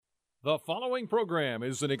The following program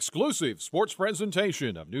is an exclusive sports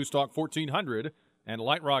presentation of News Talk 1400 and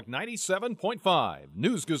Light Rock 97.5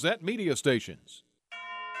 News Gazette media stations.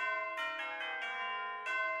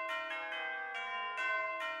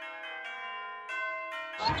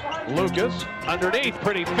 Lucas underneath,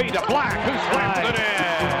 pretty feet to Black, who slams it in.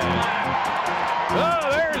 Oh,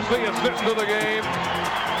 there's the assist of the game.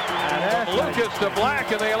 From Lucas to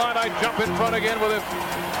Black, and the Illini jump in front again with an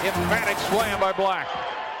emphatic slam by Black.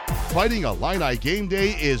 Fighting Illini Game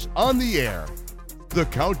Day is on the air. The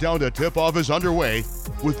countdown to tip-off is underway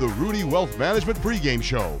with the Rudy Wealth Management pregame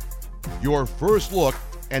show. Your first look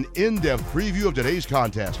and in-depth preview of today's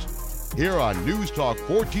contest. Here on News Talk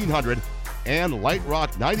 1400 and Light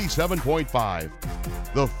Rock 97.5.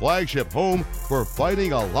 The flagship home for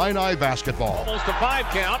Fighting Illini basketball. Almost a 5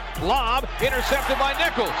 count. Lob intercepted by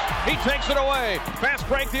Nichols. He takes it away. Fast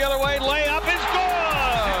break the other way. Layup is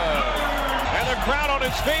good. And the crowd on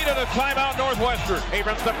his feet and a timeout Northwestern.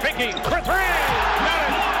 Abrams to Pinky. For three. Got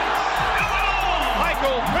it.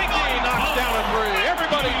 Michael Pinky knocks down a three.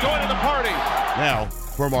 Everybody joining the party. Now,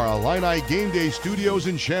 from our Illini Game Day studios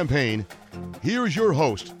in Champaign, here's your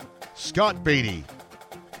host, Scott Beatty.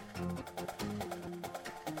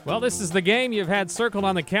 Well, this is the game you've had circled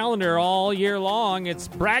on the calendar all year long. It's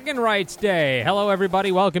Bragging Rights Day. Hello,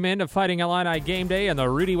 everybody. Welcome into Fighting Illini Game Day and the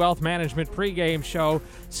Rudy Wealth Management pregame show.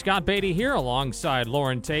 Scott Beatty here alongside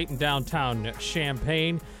Lauren Tate in downtown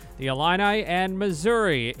Champaign. The Illini and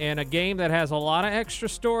Missouri in a game that has a lot of extra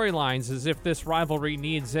storylines, as if this rivalry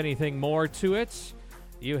needs anything more to it.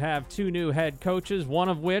 You have two new head coaches, one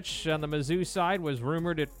of which on the Mizzou side was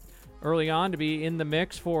rumored early on to be in the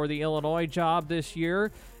mix for the Illinois job this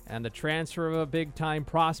year. And the transfer of a big-time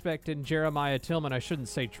prospect in Jeremiah Tillman. I shouldn't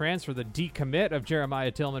say transfer, the decommit of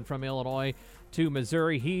Jeremiah Tillman from Illinois to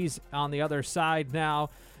Missouri. He's on the other side now.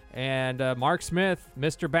 And Mark Smith,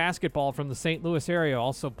 Mr. Basketball from the St. Louis area,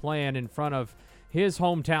 also playing in front of his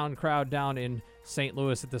hometown crowd down in St.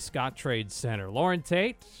 Louis at the Scott Trade Center. Lauren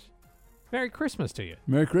Tate, Merry Christmas to you.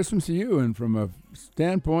 Merry Christmas to you. And from a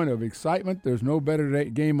standpoint of excitement, there's no better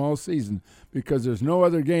game all season because there's no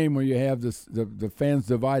other game where you have the fans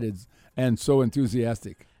divided and so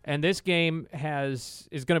enthusiastic. And this game is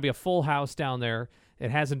going to be a full house down there.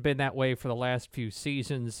 It hasn't been that way for the last few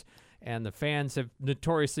seasons, and the fans have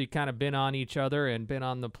notoriously kind of been on each other and been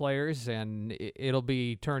on the players, and it'll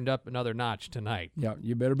be turned up another notch tonight. Yeah,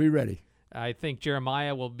 you better be ready. I think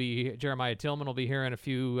Jeremiah Tillman will be hearing a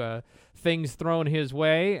few things thrown his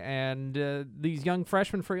way, and these young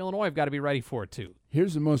freshmen for Illinois have got to be ready for it too.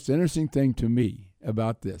 Here's the most interesting thing to me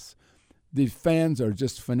about this. The fans are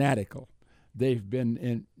just fanatical. They've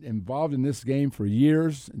been involved in this game for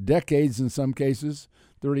years, decades in some cases,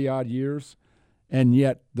 30-odd years, and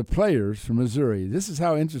yet the players from Missouri, this is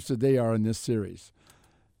how interested they are in this series.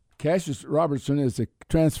 Cassius Robertson is a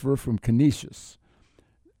transfer from Canisius.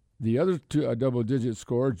 The other two, double-digit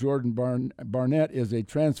scorer, Jordan Barnett, is a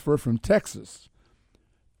transfer from Texas.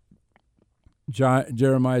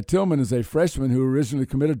 Jeremiah Tillman is a freshman who originally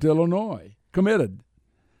committed to Illinois.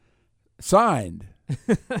 Signed.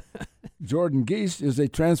 Jordan Geese is a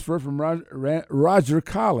transfer from Roger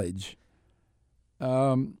College.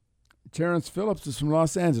 Terrence Phillips is from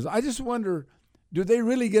Los Angeles. I just wonder, do they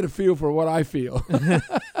really get a feel for what I feel?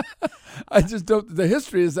 I just don't. The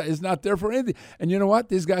history is not there for anything. And you know what?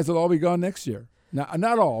 These guys will all be gone next year.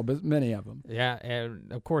 Not all, but many of them. Yeah,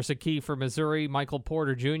 and of course a key for Missouri, Michael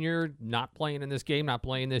Porter Jr. not playing in this game, not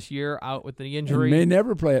playing this year, out with the injury. And may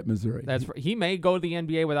never play at Missouri. He may go to the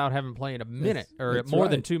NBA without having played a minute that's more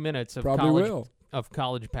right. than 2 minutes of Probably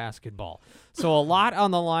college basketball. So a lot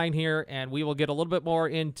on the line here, and we will get a little bit more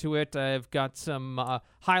into it. I've got some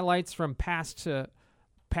highlights from past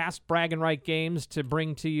bragging right games to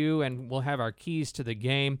bring to you, and we'll have our keys to the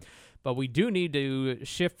game. But we do need to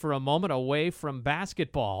shift for a moment away from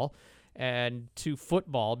basketball and to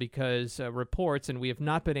football because reports, and we have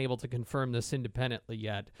not been able to confirm this independently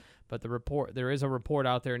yet, but there is a report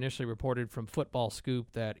out there initially reported from Football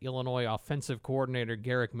Scoop that Illinois offensive coordinator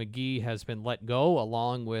Garrick McGee has been let go,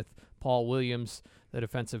 along with Paul Williams, the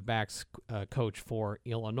defensive backs coach for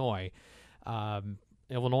Illinois.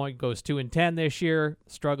 Illinois goes 2-10 this year,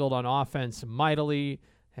 struggled on offense mightily,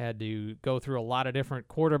 had to go through a lot of different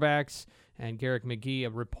quarterbacks, and Garrick McGee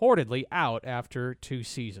reportedly out after 2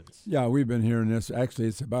 seasons. Yeah, we've been hearing this. Actually,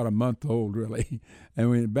 it's about a month old, really.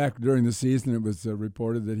 And back during the season, it was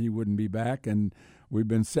reported that he wouldn't be back. And we've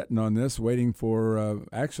been sitting on this, waiting for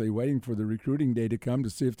the recruiting day to come to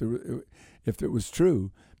see if it was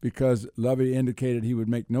true, because Lovie indicated he would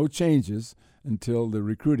make no changes until the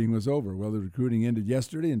recruiting was over. Well, the recruiting ended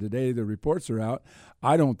yesterday, and today the reports are out.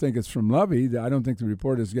 I don't think it's from Lovie. I don't think the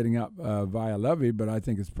report is getting out via Lovie, but I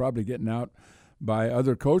think it's probably getting out by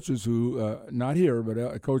other coaches who, not here,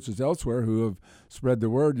 but coaches elsewhere who have spread the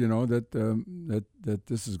word, that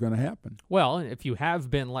this is going to happen. Well, if you have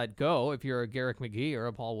been let go, if you're a Garrick McGee or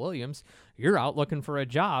a Paul Williams, you're out looking for a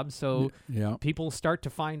job, so people start to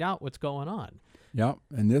find out what's going on. Yeah,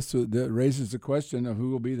 and this raises the question of who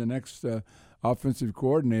will be the next offensive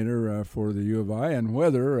coordinator for the U of I, and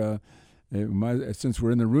whether, since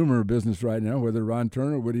we're in the rumor business right now, whether Ron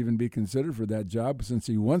Turner would even be considered for that job, since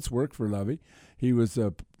he once worked for Lovie. He's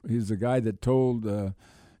the guy that told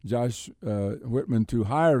Josh Whitman to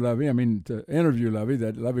hire Lovie, to interview Lovie,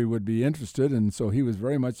 that Lovie would be interested, and so he was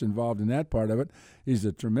very much involved in that part of it. He's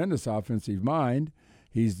a tremendous offensive mind.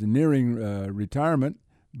 He's nearing retirement,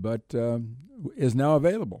 but is now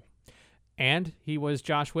available. And he was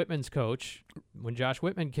Josh Whitman's coach when Josh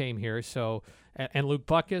Whitman came here, and Luke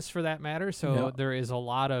Butkus for that matter. So there is a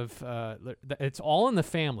lot of it's all in the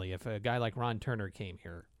family if a guy like Ron Turner came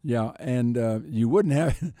here. Yeah, and you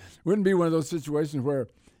wouldn't be one of those situations where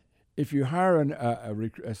if you hire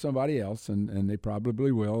somebody else, and they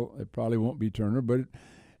probably will, it probably won't be Turner, but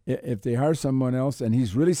if they hire someone else and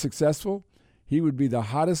he's really successful, he would be the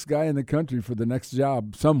hottest guy in the country for the next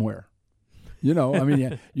job somewhere.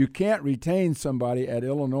 You can't retain somebody at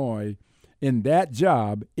Illinois in that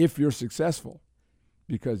job if you're successful.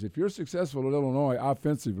 Because if you're successful at Illinois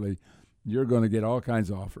offensively, you're going to get all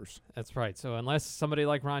kinds of offers. That's right. So unless somebody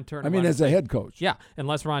like Ron Turner... as a head coach. Yeah,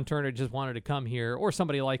 unless Ron Turner just wanted to come here, or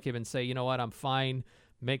somebody like him and say, you know what, I'm fine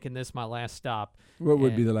making this my last stop. What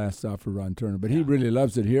would be the last stop for Ron Turner? But he really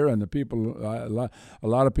loves it here, and the people, a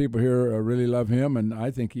lot of people here really love him, and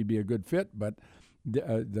I think he'd be a good fit, but...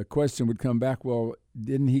 The question would come back, well,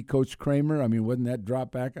 didn't he coach Kramer? Wasn't that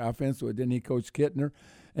drop back offense? Didn't he coach Kittner?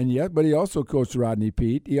 But he also coached Rodney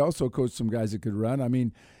Peete. He also coached some guys that could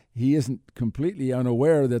run. He isn't completely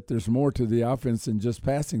unaware that there's more to the offense than just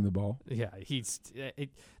passing the ball. Yeah,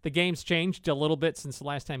 the game's changed a little bit since the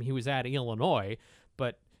last time he was at Illinois,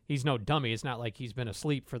 but he's no dummy. It's not like he's been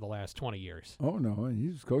asleep for the last 20 years. Oh, no, he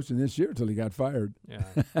was coaching this year until he got fired. Yeah.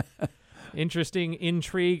 Interesting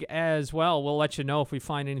intrigue as well. We'll let you know if we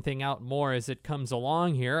find anything out more as it comes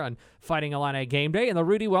along here on Fighting Illini Game Day and the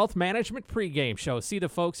Rudy Wealth Management pregame show. See the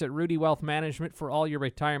folks at Rudy Wealth Management for all your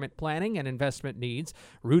retirement planning and investment needs.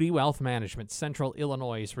 Rudy Wealth Management, Central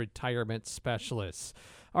Illinois' retirement specialists.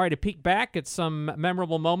 All right, a peek back at some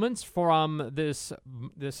memorable moments from this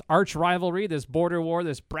arch rivalry, this border war,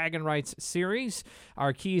 this Bragging Rights series.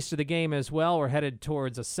 Our keys to the game as well. We're headed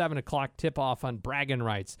towards a 7 o'clock tip-off on Bragging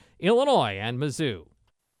Rights, Illinois and Mizzou.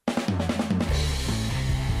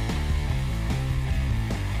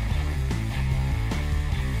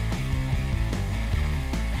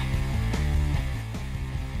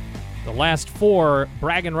 The last 4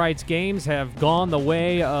 Bragging Rights games have gone the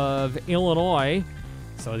way of Illinois.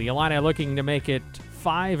 So the Illini are looking to make it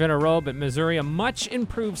 5 in a row, but Missouri, a much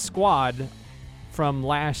improved squad from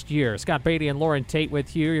last year. Scott Beatty and Lauren Tate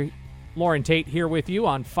with you. Lauren Tate here with you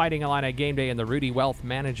on Fighting Illini Game Day and the Rudy Wealth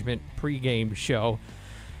Management pregame show.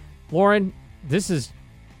 Lauren, this is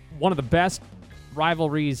one of the best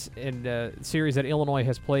rivalries in series that Illinois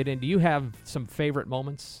has played in. Do you have some favorite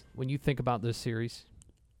moments when you think about this series?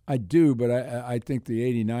 I do, but I think the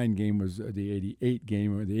 89 game was the 88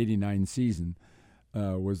 game, or the 89 season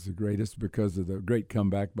was the greatest because of the great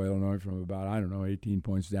comeback by Illinois from about, 18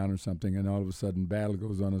 points down or something, and all of a sudden Battle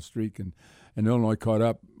goes on a streak, and Illinois caught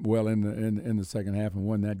up well in the second half and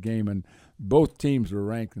won that game, and both teams were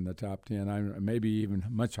ranked in the top 10, maybe even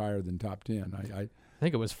much higher than top 10. I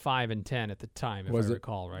think it was 5 and 10 at the time, if I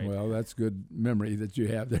recall right. Well, that's good memory that you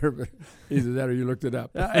have there, but either that or you looked it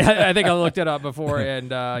up. I think I looked it up before, and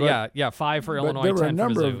 5 for Illinois, 10 for Mizzou. There were a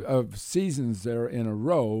number of seasons there in a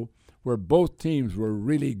row where both teams were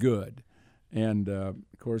really good. And, of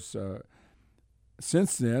course,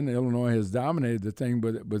 since then, Illinois has dominated the thing,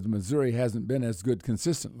 but Missouri hasn't been as good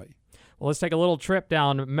consistently. Well, let's take a little trip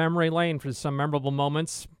down memory lane for some memorable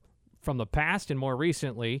moments from the past and more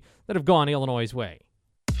recently that have gone Illinois' way.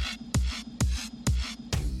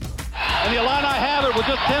 And the Illini have it with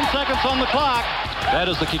just 10 seconds on the clock. That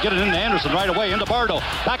is the key. Get it into Anderson right away, into Bardo.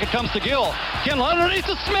 Back it comes to Gill. Gill underneath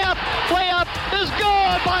to Smith. Layup is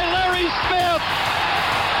good by Larry Smith.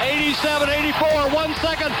 87-84, 1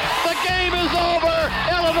 second. The game is over.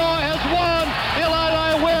 Illinois has won. The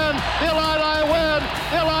Illini win. The Illini win.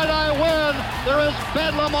 The Illini win. There is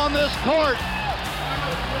bedlam on this court.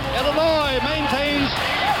 Illinois maintains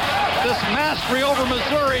this mastery over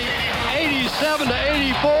Missouri,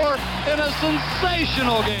 87-84 in a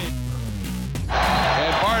sensational game.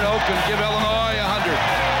 And Bardo can give Illinois 100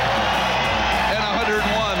 and 101.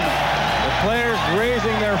 The players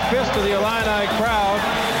raising their fist to the Illini crowd.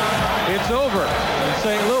 It's over in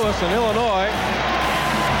St. Louis, and Illinois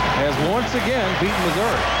has once again beaten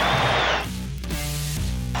Missouri.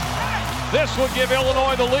 This would give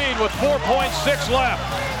Illinois the lead with 4.6 left.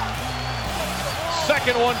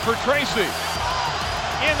 Second one for Tracy.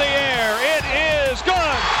 In the air, it is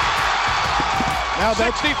good. Now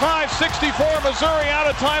 65-64, Missouri out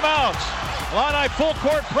of timeouts. Illini full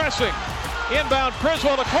court pressing. Inbound,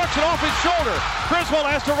 Criswell, the corkscrew off his shoulder. Criswell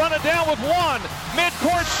has to run it down with one.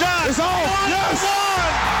 Mid-court shot. It's off. Yes.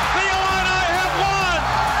 One. The Illini have won.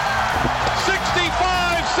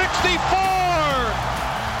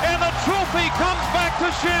 65-64. And the trophy comes back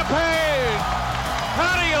to Champaign.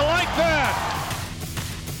 How do you like that?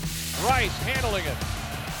 Rice handling it.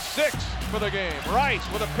 6 for the game. Rice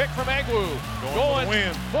with a pick from Agwu. Going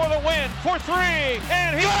for the win. For 3.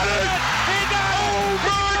 And he got it! He got it! Oh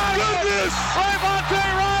my goodness! Rayvonte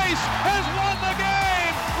Rice has won the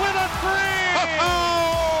game with a 3!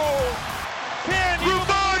 Oh! Can you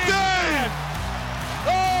believe it?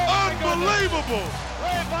 Oh, Unbelievable!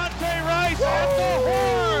 Rayvonte Rice at the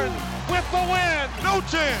horn with the win. No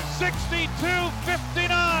chance.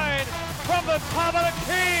 62-59 from the top of the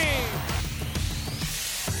key.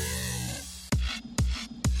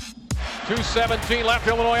 2:17 left.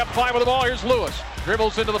 Illinois up 5 with the ball. Here's Lewis.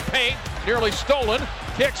 Dribbles into the paint. Nearly stolen.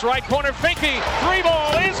 Kicks right corner. Finke.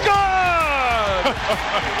 3-ball is good!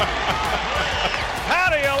 How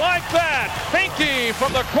do you like that? Finke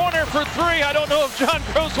from the corner for 3. I don't know if John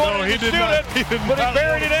Gross wanted to shoot it, but he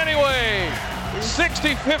buried it anyway.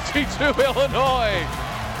 60-52 Illinois.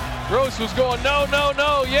 Gross was going, no,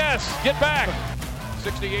 yes, get back.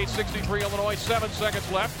 68-63 Illinois, 7 seconds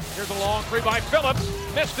left. Here's a long 3 by Phillips.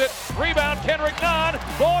 Missed it. Rebound, Kendrick Nunn.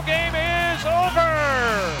 Ball game is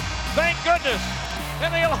over. Thank goodness.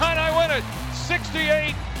 And the Illini win it.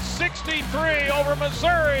 68-63 over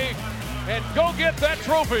Missouri. And go get that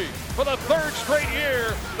trophy for the 3rd straight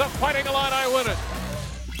year. The Fighting Illini win it.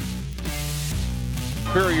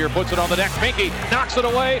 Courier puts it on the deck. Finke knocks it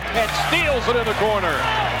away and steals it in the corner.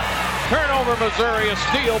 Turnover Missouri, a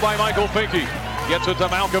steal by Michael Finke. Gets it to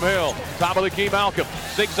Malcolm Hill. Top of the key, Malcolm.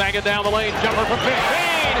 Zigzagging down the lane. Jumper from 15.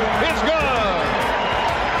 It's good.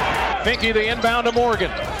 Finke the inbound to Morgan.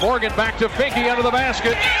 Morgan back to Finke under the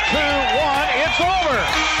basket. 2-1. It's over.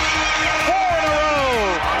 4 in a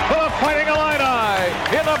row for the Fighting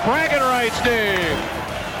Illini in the bragging rights game.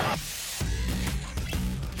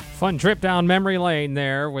 Fun trip down memory lane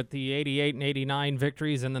there with the 88 and 89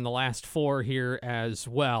 victories, and then the last 4 here as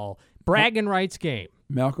well. Bragging rights game.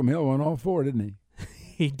 Malcolm Hill won all 4, didn't he?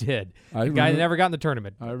 He did. The guy that never got in the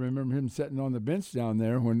tournament. I remember him sitting on the bench down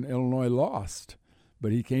there when Illinois lost.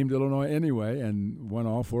 But he came to Illinois anyway and won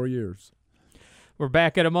all 4 years. We're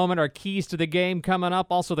back in a moment. Our keys to the game coming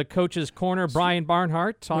up. Also, the coach's corner. Brian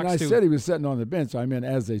Barnhart talks when I to. said he was sitting on the bench, I meant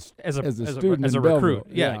as a student, as a in recruit. Belleville.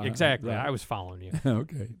 Yeah, exactly. Right. I was following you.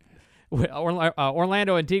 Okay.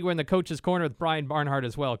 Orlando Antigua in the coach's corner with Brian Barnhart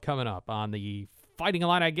as well coming up on the Fighting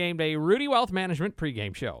Illini Game Day Rudy Wealth Management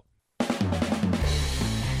pregame show.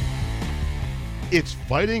 It's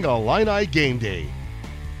Fighting Illini Game Day.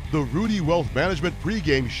 The Rudy Wealth Management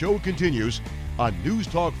pregame show continues on News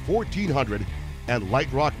Talk 1400 and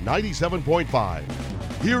Light Rock 97.5.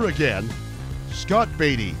 Here again, Scott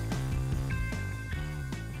Beatty.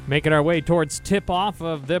 Making our way towards tip-off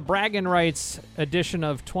of the Bragging Rights edition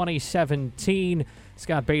of 2017.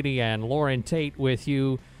 Scott Beatty and Lauren Tate with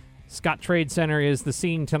you. Scott Trade Center is the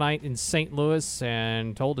scene tonight in St. Louis,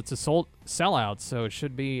 and told it's a sellout, so it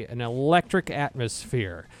should be an electric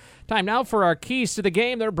atmosphere. Time now for our keys to the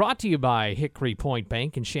game. They're brought to you by Hickory Point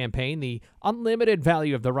Bank in Champaign, the unlimited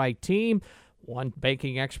value of the right team. One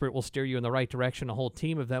banking expert will steer you in the right direction. A whole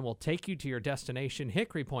team of them will take you to your destination.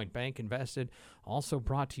 Hickory Point Bank Invested, also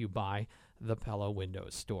brought to you by the Pella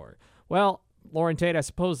Windows Store. Well, Lauren Tate, I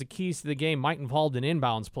suppose the keys to the game might involve an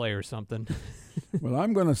inbounds play or something. Well,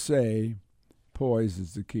 I'm going to say poise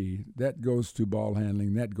is the key. That goes to ball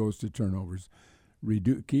handling. That goes to turnovers.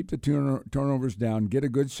 Keep the turnovers down. Get a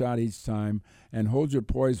good shot each time, and hold your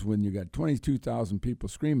poise when you got 22,000 people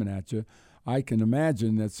screaming at you. I can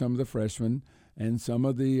imagine that some of the freshmen and some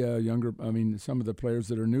of the some of the players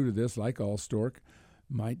that are new to this, like Allstork,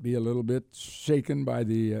 might be a little bit shaken by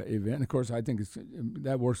the event. Of course, I think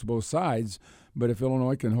that works both sides. But if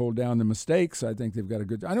Illinois can hold down the mistakes, I think they've got a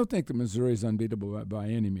good – I don't think that Missouri is unbeatable by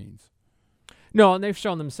any means. No, and they've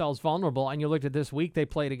shown themselves vulnerable. And you looked at this week, they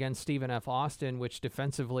played against Stephen F. Austin, which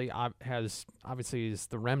defensively has obviously is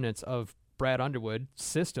the remnants of Brad Underwood's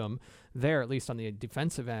system there, at least on the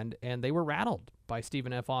defensive end. And they were rattled by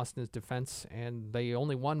Stephen F. Austin's defense, and they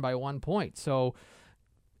only won by 1 point. So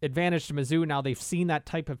advantage to Mizzou. Now they've seen that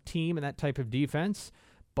type of team and that type of defense,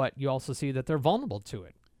 but you also see that they're vulnerable to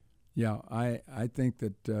it. Yeah, I think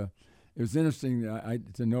that it was interesting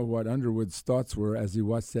to know what Underwood's thoughts were as he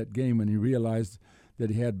watched that game when he realized that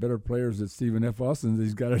he had better players at Stephen F. Austin than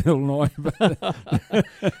he's got at Illinois.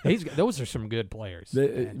 Those are some good players.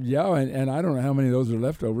 And I don't know how many of those are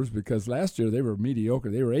leftovers, because last year they were mediocre.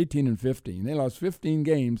 They were 18-15. They lost 15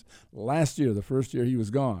 games last year, the first year he was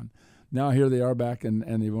gone. Now here they are back, and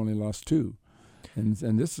they've only lost 2. And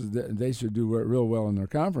they should do real well in their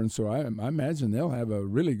conference. So I imagine they'll have a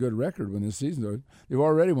really good record when this season. They've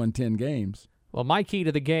already won 10 games. Well, my key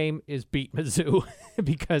to the game is beat Mizzou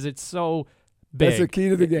because it's so big. That's the key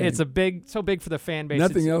to the game. It's so big for the fan base.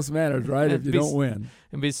 Nothing else matters, right? If you don't win,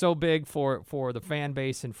 it'd be so big for the fan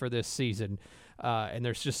base and for this season. And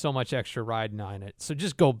there's just so much extra riding on it. So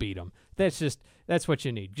just go beat them. That's what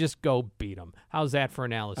you need. Just go beat them. How's that for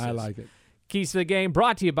analysis? I like it. Keys to the Game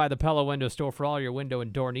brought to you by the Pella Window Store. For all your window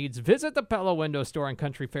and door needs, visit the Pella Window Store on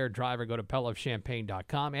Country Fair Drive or go to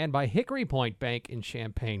PellaofChampaign.com, and by Hickory Point Bank in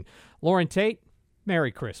Champaign. Lauren Tate,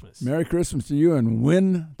 Merry Christmas. Merry Christmas to you, and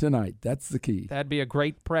win tonight. That's the key. That'd be a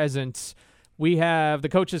great present. We have the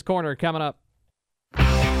Coach's Corner coming up.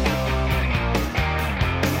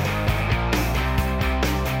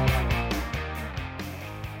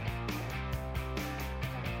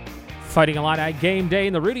 Fighting Illini game day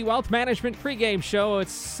in the Rudy Wealth Management pregame show.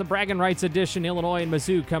 It's the Bragging Rights edition. Illinois and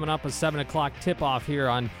Mizzou coming up, a 7 o'clock tip-off here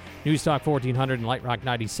on News Talk 1400 and Light Rock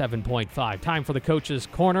 97.5. Time for the Coach's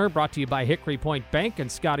Corner, brought to you by Hickory Point Bank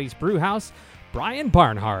and Scotty's Brewhouse. Brian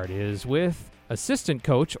Barnhart is with assistant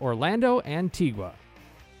coach Orlando Antigua.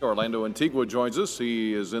 Orlando Antigua joins us.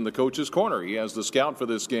 He is in the Coach's Corner. He has the scout for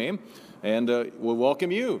this game, and we'll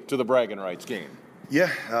welcome you to the Bragging Rights game.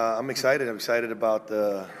 Yeah, I'm excited. I'm excited about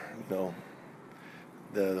the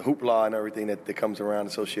hoopla and everything that comes around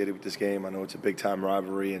associated with this game. I know it's a big-time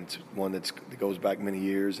rivalry, and it's one that goes back many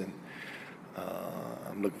years, and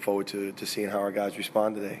I'm looking forward to seeing how our guys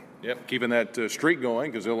respond today. Yep, keeping that streak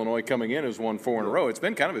going, because Illinois coming in has won 4 in a row. It's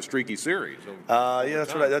been kind of a streaky series. Yeah,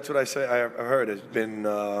 that's what I say. I've heard. It's been,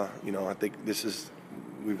 I think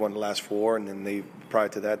we've won the last 4, and then prior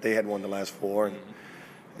to that they had won the last 4,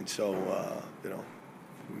 and so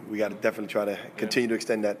we got to definitely try to continue to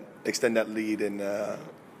extend that lead in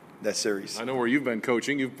that series. I know where you've been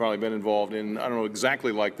coaching. You've probably been involved in, I don't know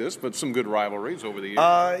exactly like this, but some good rivalries over the years.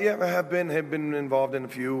 Yeah, I have been involved in a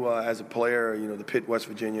few as a player. The Pitt, West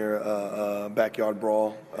Virginia backyard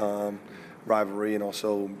brawl rivalry, and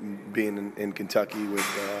also being in Kentucky with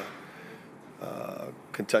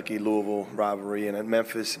Kentucky, Louisville rivalry, and at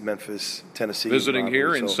Memphis, Tennessee. Visiting rivalry.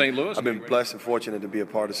 here in St. Louis. I've been blessed and fortunate to be a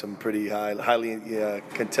part of some pretty highly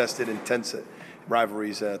contested, intense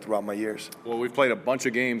rivalries throughout my years. Well, we've played a bunch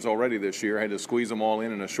of games already this year. Had to squeeze them all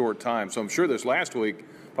in a short time. So I'm sure this last week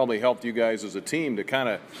probably helped you guys as a team to kind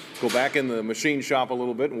of go back in the machine shop a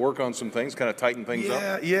little bit and work on some things, kind of tighten things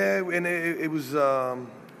up. Yeah, and it was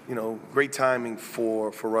great timing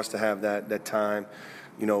for us to have that time.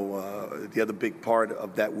 The other big part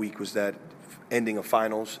of that week was that ending of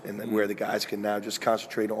finals, and then where the guys can now just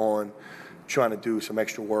concentrate on trying to do some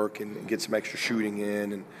extra work and get some extra shooting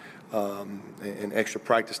in, and extra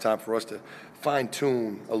practice time for us to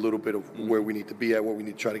fine-tune a little bit of where we need to be at, what we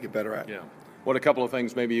need to try to get better at. Yeah. What a couple of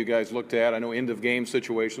things maybe you guys looked at? I know end-of-game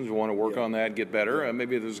situations, we want to work on that, get better.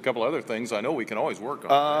 Maybe there's a couple other things I know we can always work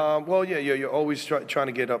on. You're always trying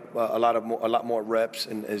to get up a lot more reps,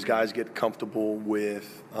 and as guys get comfortable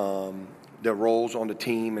with their roles on the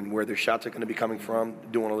team and where their shots are going to be coming from,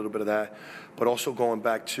 doing a little bit of that. But also going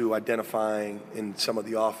back to identifying in some of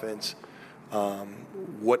the offense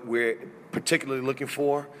what we're particularly looking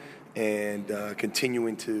for, and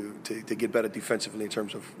continuing to get better defensively in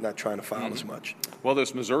terms of not trying to foul as much. Well,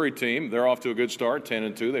 this Missouri team, they're off to a good start,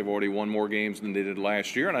 10-2. They've already won more games than they did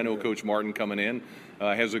last year, and I know Coach Martin coming in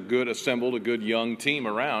has a good young team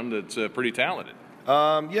around that's pretty talented.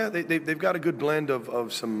 They've got a good blend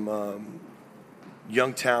of some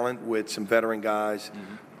young talent with some veteran guys,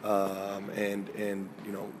 and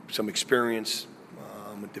some experience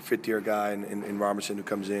with the fifth-year guy in Robertson, who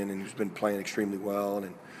comes in and who's been playing extremely well,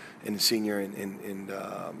 and the senior in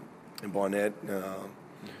Barnett.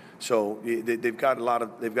 So they've got a lot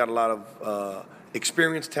of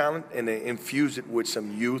experienced talent, and they infuse it with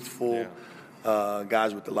some youthful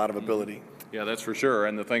guys with a lot of ability. Yeah, that's for sure.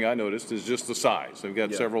 And the thing I noticed is just the size. They've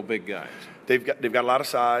got several big guys. They've got a lot of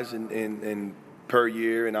size in per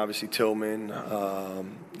year, and obviously Tillman,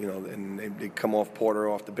 and they come off Porter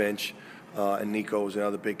off the bench, and Nico's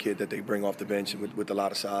another big kid that they bring off the bench with a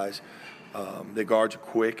lot of size. Their guards are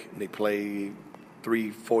quick. They play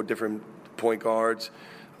 3-4 different point guards.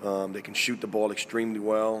 They can shoot the ball extremely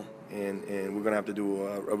well, and we're going to have to do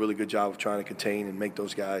a really good job of trying to contain and make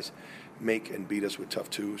those guys make and beat us with tough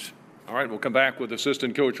twos. All right, we'll come back with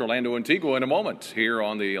assistant coach Orlando Antigua in a moment here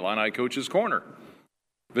on the Illini Coach's Corner.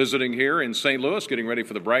 Visiting here in St. Louis, getting ready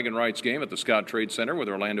for the Bragging Rights game at the Scott Trade Center with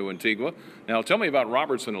Orlando Antigua. Now, tell me about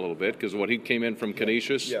Robertson a little bit, because what he came in from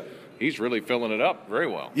Canisius, he's really filling it up very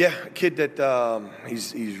well. Yeah, a kid that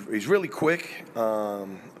he's really quick,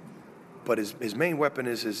 but his main weapon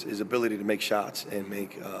is his ability to make shots and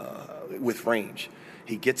make with range.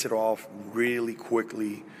 He gets it off really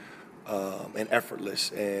quickly and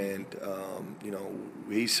effortless, and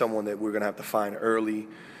he's someone that we're going to have to find early.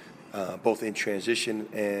 Both in transition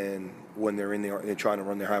and when they're in there and trying to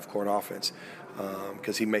run their half-court offense,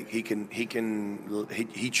 because he can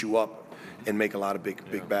heat you up and make a lot of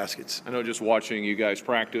big baskets. I know just watching you guys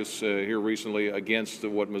practice here recently against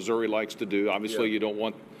what Missouri likes to do. Obviously, you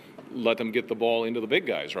don't let them get the ball into the big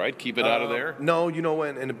guys, right? Keep it out of there. No,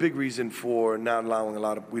 and the big reason for not allowing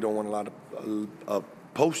we don't want a lot of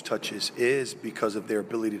post touches is because of their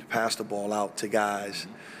ability to pass the ball out to guys.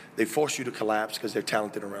 They force you to collapse because they're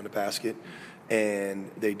talented around the basket,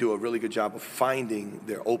 and they do a really good job of finding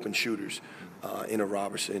their open shooters in a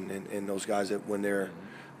Robertson and those guys that when they're,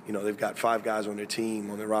 they've got 5 guys on their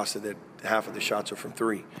team, on their roster that half of the shots are from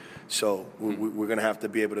 3. So we're going to have to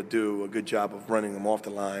be able to do a good job of running them off the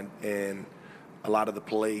line, and a lot of the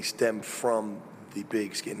plays stem from the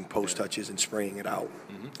bigs getting post touches and spraying it out.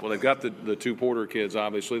 Well, they've got the 2 Porter kids,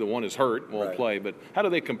 obviously. The one is hurt, won't play. But how do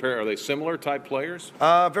they compare? Are they similar type players?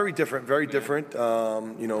 Very different, very different.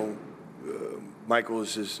 Michael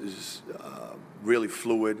is really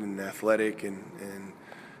fluid and athletic and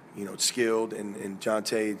skilled. And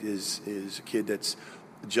Jonte is a kid that's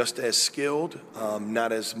just as skilled,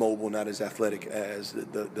 not as mobile, not as athletic as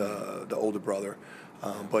the older brother,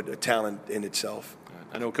 but a talent in itself.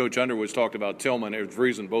 I know Coach Underwood's talked about Tillman. There's a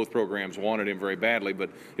reason both programs wanted him very badly, but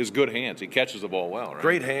his good hands. He catches the ball well, right?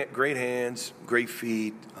 Great hands, great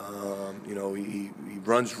feet. He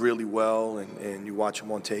runs really well, and you watch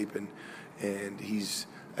him on tape, and he's,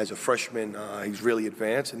 as a freshman, he's really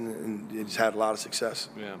advanced and he's had a lot of success.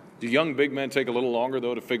 Yeah. Do young big men take a little longer,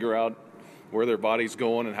 though, to figure out where their body's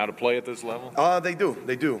going and how to play at this level? They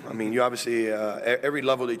do. I mean, you obviously, every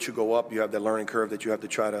level that you go up, you have that learning curve that you have to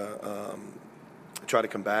try to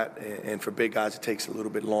combat, and for big guys it takes a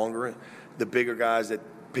little bit longer. The bigger guys that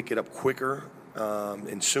pick it up quicker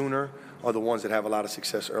and sooner are the ones that have a lot of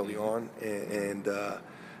success early on,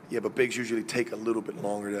 but bigs usually take a little bit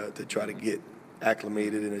longer to try to get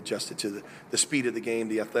acclimated and adjusted to the speed of the game,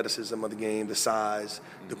 the athleticism of the game, the size,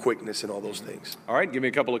 the quickness, and all those things. All right, give me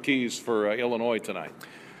a couple of keys for Illinois tonight.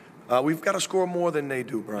 We've got to score more than they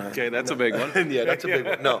do, Brian. Okay, that's a big one. Yeah, that's a big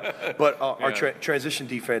one. No, but our transition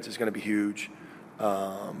defense is going to be huge.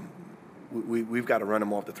 We've got to run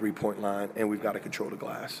them off the 3-point line, and we've got to control the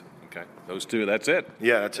glass. Okay, those 2, that's it.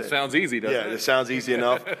 Yeah, that's it. Sounds easy, doesn't it? Yeah, it sounds easy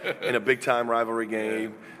enough in a big-time rivalry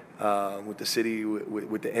game with the city,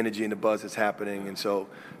 with the energy and the buzz that's happening. And so,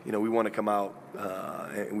 we want to come out,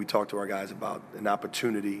 and we talk to our guys about an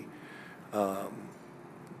opportunity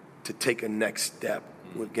to take a next step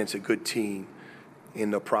against a good team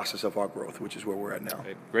in the process of our growth, which is where we're at now.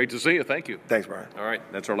 Okay. Great to see you. Thank you. Thanks, Brian. All right.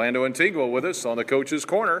 That's Orlando Antigua with us on the Coach's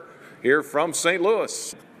Corner here from St.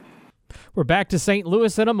 Louis. We're back to St.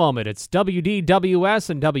 Louis in a moment. It's WDWS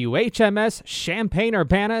and WHMS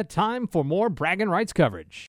Champaign-Urbana. Time for more Bragging Rights coverage.